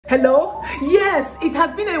Hello? Yes, it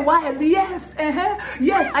has been a while. Yes,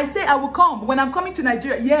 yes, I say I will come when I'm coming to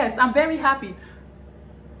Nigeria. Yes, I'm very happy.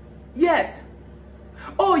 Yes.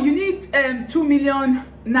 Oh, you need 2 million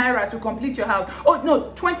naira to complete your house. Oh,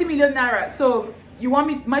 no, 20 million naira. So you want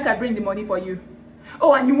me, might I bring the money for you?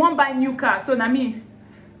 Oh, and you won't buy new car. So na me.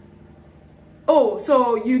 Oh,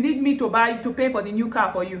 so you need me to pay for the new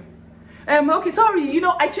car for you. Okay, sorry, you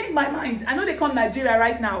know, I changed my mind. I know they come Nigeria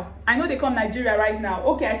right now.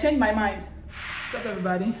 Okay, I changed my mind. What's up,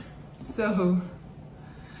 everybody? So,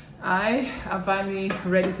 I am finally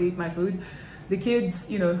ready to eat my food. The kids,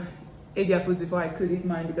 you know, ate their food before I could eat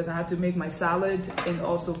mine because I had to make my salad and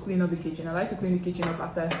also clean up the kitchen. I like to clean the kitchen up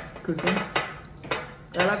after cooking.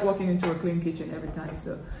 I like walking into a clean kitchen every time,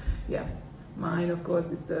 so yeah. Mine, of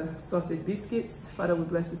course, is the sausage biscuits. Father, we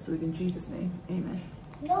bless this food in Jesus' name. Amen.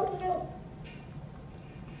 No.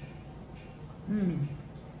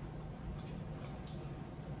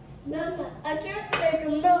 Mama, I just made a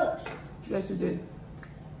milk. Yes, you did.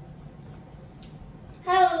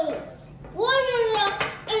 Hello. What did our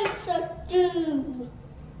insect do?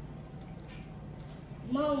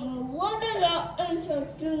 Mama, what did our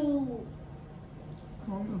insect do?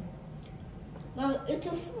 Oh, no. Mama, it's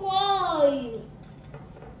a fly.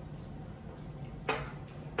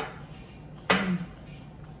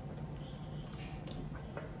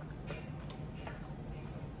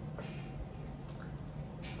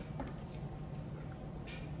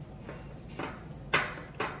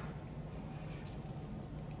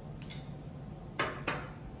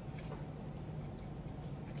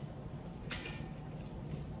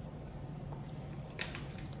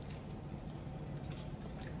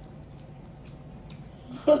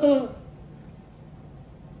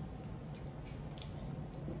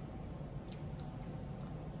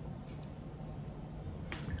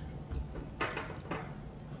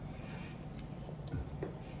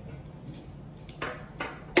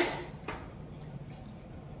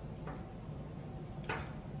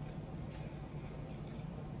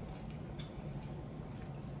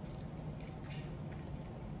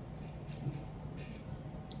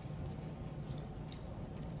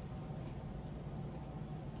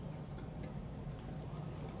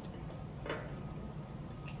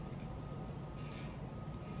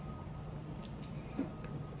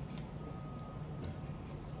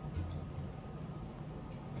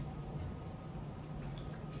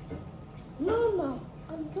 Mama,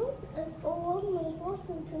 I don't ever want my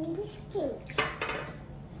Washington biscuits.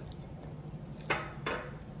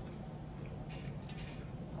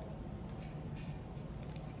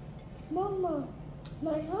 Mama,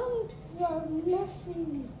 my hands are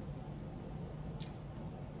messy.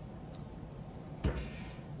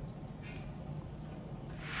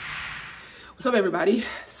 What's up, everybody?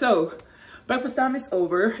 So breakfast time is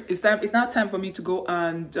over. It's now time for me to go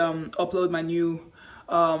and upload my new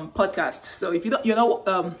podcast. So if you're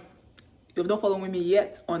not following me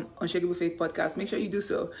yet on Unshakable Faith podcast, make sure you do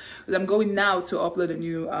so, because I'm going now to upload a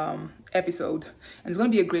new episode, and it's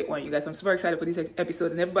going to be a great one, you guys. I'm super excited for this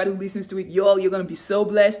episode, and everybody who listens to it, you're going to be so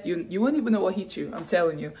blessed. You won't even know what hit you. I'm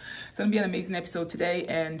telling you, it's going to be an amazing episode today.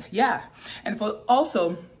 And yeah, and for those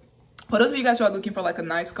of you guys who are looking for like a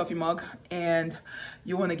nice coffee mug and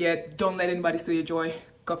you want to get Don't Let Anybody Steal Your Joy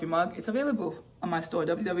coffee mug, it's available on my store,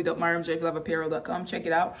 www.maryamsjoyfullife.apparel.com. Check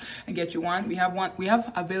it out and get you one. We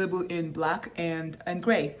have available in black and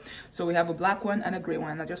gray. So we have a black one and a gray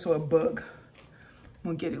one. I just saw a bug.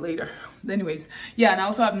 We'll get it later. Anyways, yeah, and I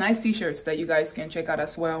also have nice t-shirts that you guys can check out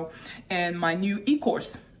as well. And my new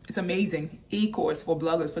e-course. It's amazing. E-course for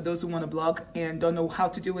bloggers, for those who want to blog and don't know how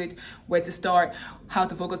to do it, where to start, how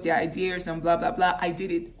to focus their ideas and blah, blah, blah. I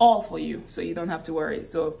did it all for you, so you don't have to worry.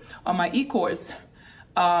 So on my e-course,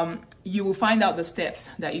 you will find out the steps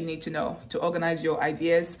that you need to know to organize your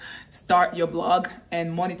ideas, start your blog,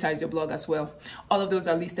 and monetize your blog as well. All of those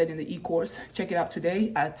are listed in the e-course. Check it out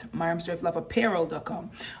today at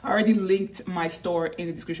Maryamsjoyfullife.apparel.com. I already linked my store in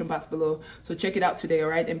the description box below, so check it out today, all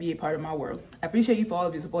right, and be a part of my world. I appreciate you for all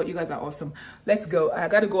of your support. You guys are awesome. Let's go. I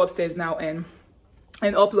got to go upstairs now and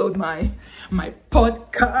upload my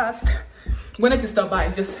podcast. Wanted to stop by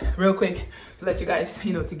just real quick to let you guys,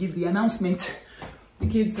 you know, to give the announcement. The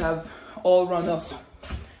kids have all run off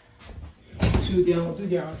to do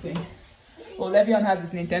their own thing. Well, Levion has his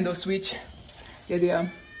Nintendo Switch. Here they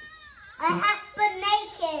are. I have butt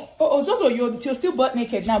naked. Oh, Zozo, you're still butt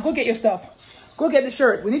naked. Now go get your stuff. Go get the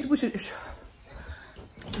shirt. We need to push it.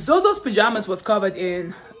 Zozo's pajamas was covered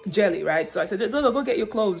in jelly, right? So I said, Zozo, go get your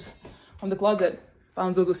clothes from the closet.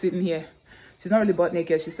 Found Zozo sitting here. She's not really butt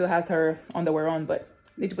naked. She still has her underwear on, but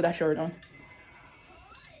need to put that shirt on.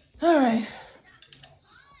 All right.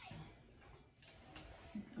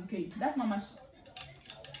 Okay, that's Mama's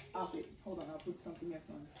outfit. Hold on, I'll put something else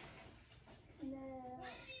on. No.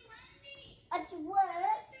 It's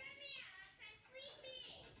worse.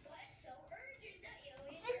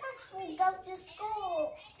 This is for go to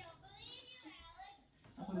school.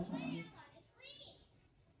 I'll put this one on.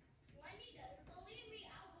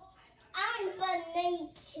 I'm butt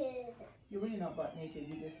naked. You're really not butt naked.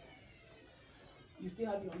 You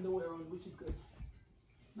still have your underwear on, which is good.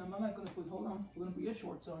 Now Mama's gonna put, hold on, we're gonna put your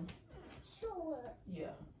shorts on. Sure.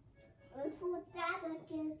 Yeah. Before Dada gets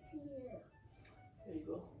here. There you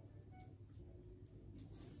go.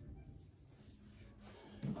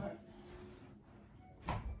 All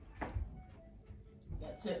right.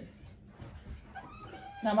 That's it.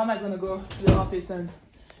 Now Mama's gonna go to the office and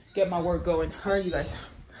get my work going. All right, you guys.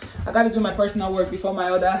 I gotta do my personal work before my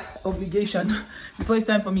other obligation. Before it's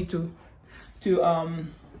time for me to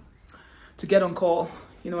get on call.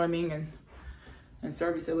 You know what I mean, and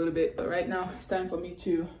service a little bit. But right now it's time for me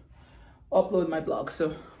to upload my blog.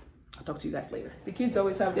 So I'll talk to you guys later. The kids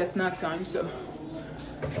always have their snack time, so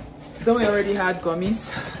Zoe already had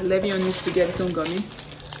gummies. Levion used to get his own gummies,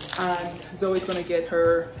 and Zoe's gonna get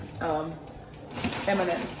her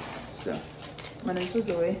M&Ms. So my name's for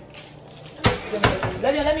Zoe.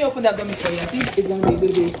 Levion, let me open that gummy for you. I think it's gonna be a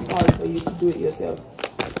little bit hard for you to do it yourself.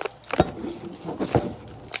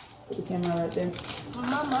 Put the camera right there.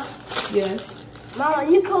 Mama. Yes. Mama,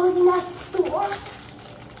 you go to that store?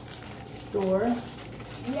 Store.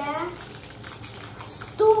 Yeah.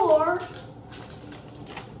 Store.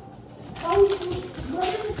 Oh, what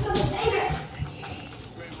is the favorite?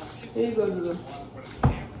 Here you go, Lulu.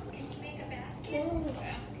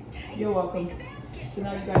 You're welcome. So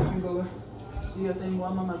now you guys can go do your thing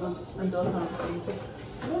while Mama goes and does her thing.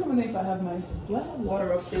 I don't even know if I have my, do I have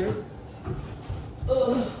water upstairs?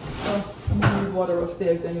 Oh, I'm gonna need water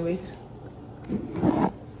upstairs anyways.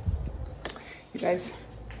 You guys,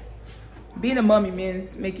 being a mommy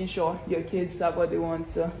means making sure your kids have what they want.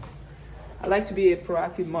 So I like to be a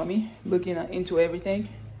proactive mommy, looking into everything.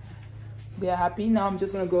 They're happy. Now I'm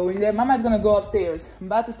just gonna go in there. Mama's gonna go upstairs. I'm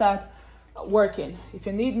about to start working. If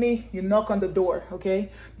you need me, you knock on the door,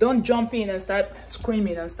 okay? Don't jump in and start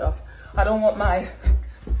screaming and stuff. I don't want my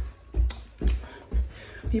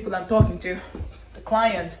people I'm talking to, the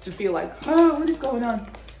clients, to feel like, oh, what is going on?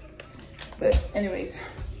 But anyways,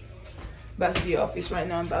 back to the office right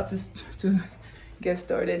now. I'm about to get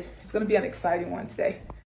started. It's gonna be an exciting one today.